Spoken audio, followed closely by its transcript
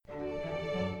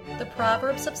The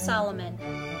Proverbs of Solomon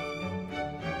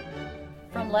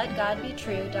from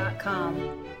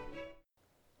LetGodBetrue.com.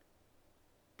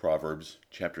 Proverbs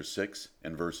chapter 6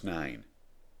 and verse 9.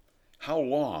 How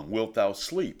long wilt thou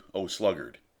sleep, O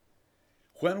sluggard?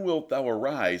 When wilt thou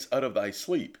arise out of thy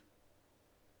sleep?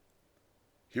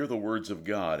 Hear the words of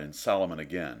God and Solomon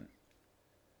again.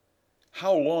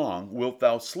 How long wilt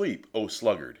thou sleep, O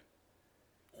sluggard?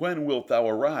 When wilt thou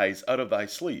arise out of thy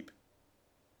sleep?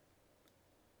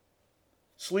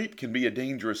 Sleep can be a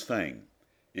dangerous thing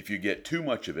if you get too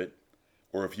much of it,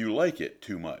 or if you like it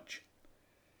too much.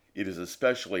 It is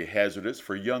especially hazardous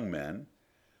for young men,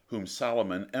 whom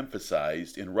Solomon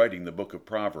emphasized in writing the book of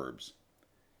Proverbs.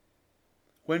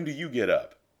 When do you get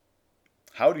up?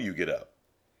 How do you get up?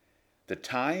 The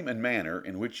time and manner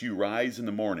in which you rise in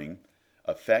the morning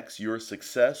affects your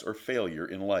success or failure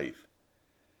in life.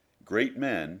 Great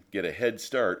men get a head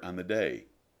start on the day.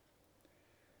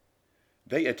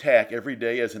 They attack every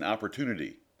day as an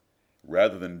opportunity,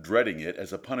 rather than dreading it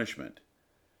as a punishment.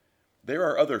 There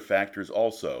are other factors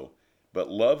also, but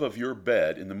love of your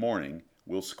bed in the morning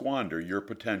will squander your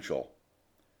potential.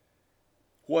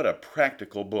 What a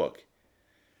practical book!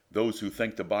 Those who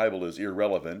think the Bible is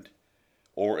irrelevant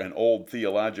or an old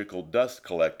theological dust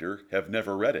collector have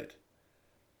never read it.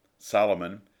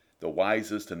 Solomon, the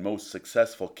wisest and most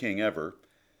successful king ever,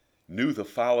 knew the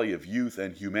folly of youth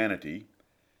and humanity,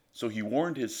 so he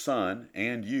warned his son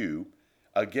and you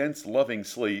against loving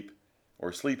sleep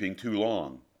or sleeping too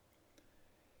long.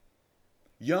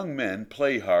 Young men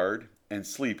play hard and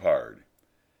sleep hard.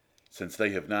 Since they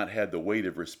have not had the weight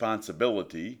of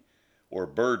responsibility or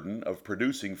burden of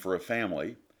producing for a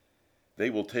family, they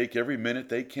will take every minute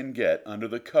they can get under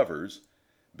the covers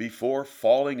before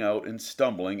falling out and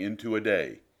stumbling into a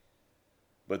day.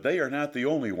 But they are not the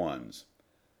only ones.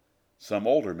 Some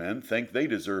older men think they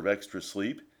deserve extra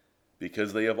sleep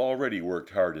because they have already worked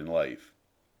hard in life.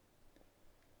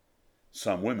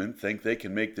 Some women think they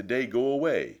can make the day go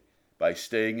away by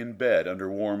staying in bed under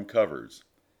warm covers.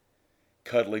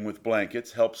 Cuddling with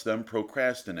blankets helps them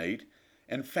procrastinate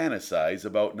and fantasize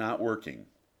about not working.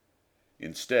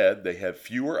 Instead, they have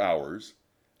fewer hours,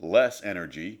 less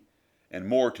energy, and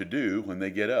more to do when they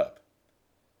get up.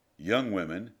 Young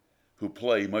women, who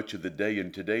play much of the day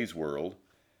in today's world,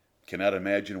 cannot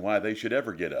imagine why they should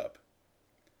ever get up.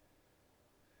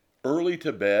 Early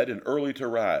to bed and early to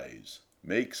rise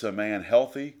makes a man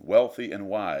healthy, wealthy, and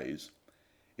wise,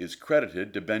 is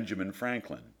credited to Benjamin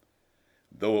Franklin,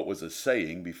 though it was a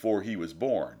saying before he was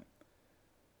born.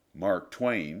 Mark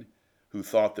Twain, who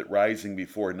thought that rising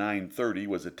before 9:30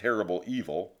 was a terrible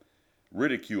evil,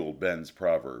 ridiculed Ben's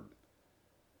proverb.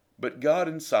 But God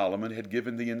and Solomon had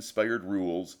given the inspired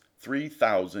rules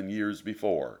 3,000 years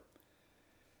before.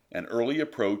 An early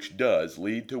approach does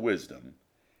lead to wisdom,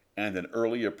 and an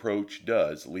early approach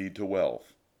does lead to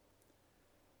wealth.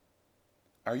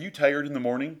 Are you tired in the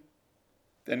morning?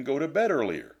 Then go to bed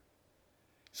earlier.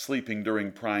 Sleeping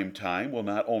during prime time will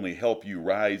not only help you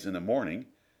rise in the morning,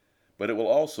 but it will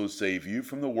also save you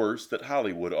from the worst that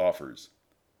Hollywood offers.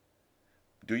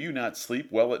 Do you not sleep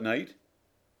well at night?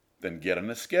 Then get on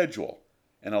a schedule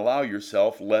and allow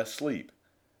yourself less sleep.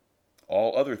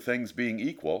 All other things being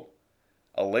equal,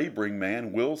 a laboring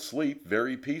man will sleep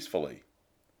very peacefully.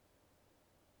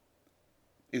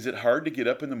 Is it hard to get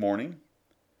up in the morning?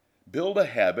 Build a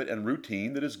habit and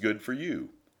routine that is good for you.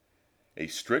 A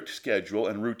strict schedule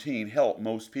and routine help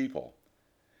most people.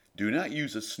 Do not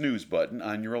use a snooze button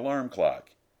on your alarm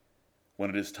clock. When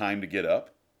it is time to get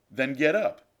up, then get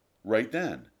up, right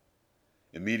then.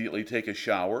 Immediately take a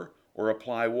shower or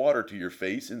apply water to your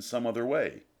face in some other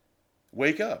way.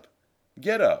 Wake up,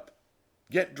 get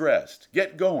dressed,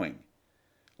 get going.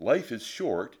 Life is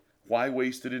short, why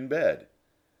waste it in bed?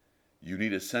 You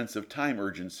need a sense of time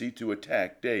urgency to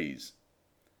attack days.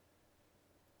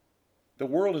 The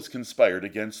world has conspired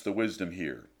against the wisdom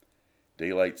here.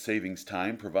 Daylight savings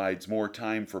time provides more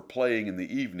time for playing in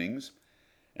the evenings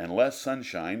and less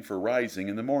sunshine for rising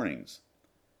in the mornings.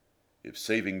 If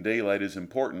saving daylight is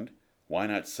important, why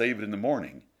not save it in the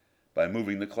morning by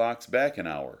moving the clocks back an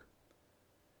hour?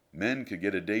 Men could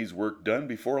get a day's work done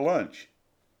before lunch,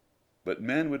 but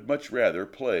men would much rather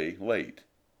play late.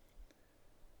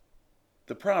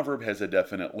 The proverb has a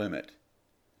definite limit.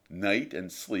 Night and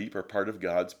sleep are part of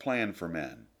God's plan for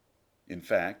men. In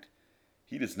fact,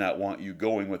 He does not want you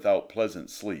going without pleasant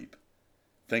sleep,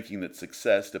 thinking that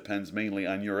success depends mainly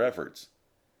on your efforts.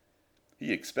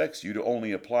 He expects you to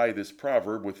only apply this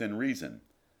proverb within reason,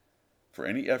 for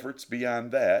any efforts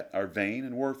beyond that are vain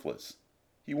and worthless.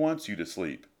 He wants you to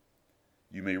sleep.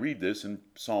 You may read this in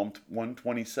Psalm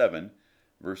 127,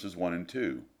 verses 1 and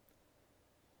 2.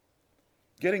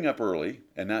 Getting up early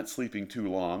and not sleeping too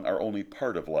long are only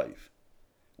part of life.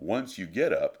 Once you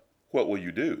get up, what will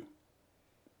you do?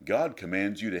 God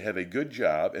commands you to have a good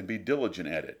job and be diligent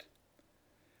at it.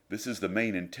 This is the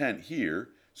main intent here,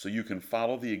 so you can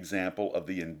follow the example of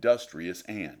the industrious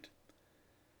ant.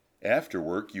 After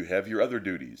work, you have your other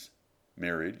duties: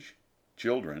 marriage,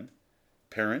 children,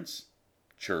 parents,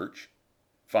 church,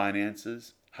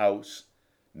 finances, house,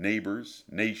 neighbors,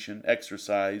 nation,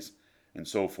 exercise, and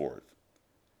so forth.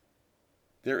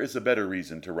 There is a better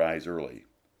reason to rise early.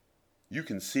 You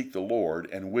can seek the Lord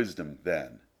and wisdom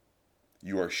then.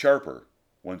 You are sharper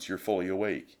once you're fully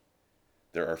awake.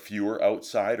 There are fewer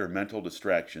outside or mental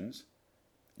distractions.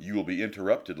 You will be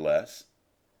interrupted less.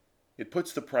 It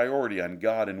puts the priority on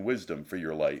God and wisdom for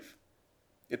your life.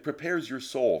 It prepares your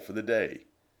soul for the day.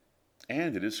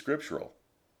 And it is scriptural.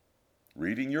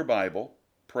 Reading your Bible,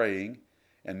 praying,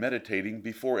 and meditating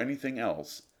before anything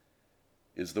else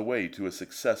is the way to a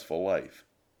successful life.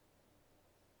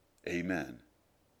 Amen.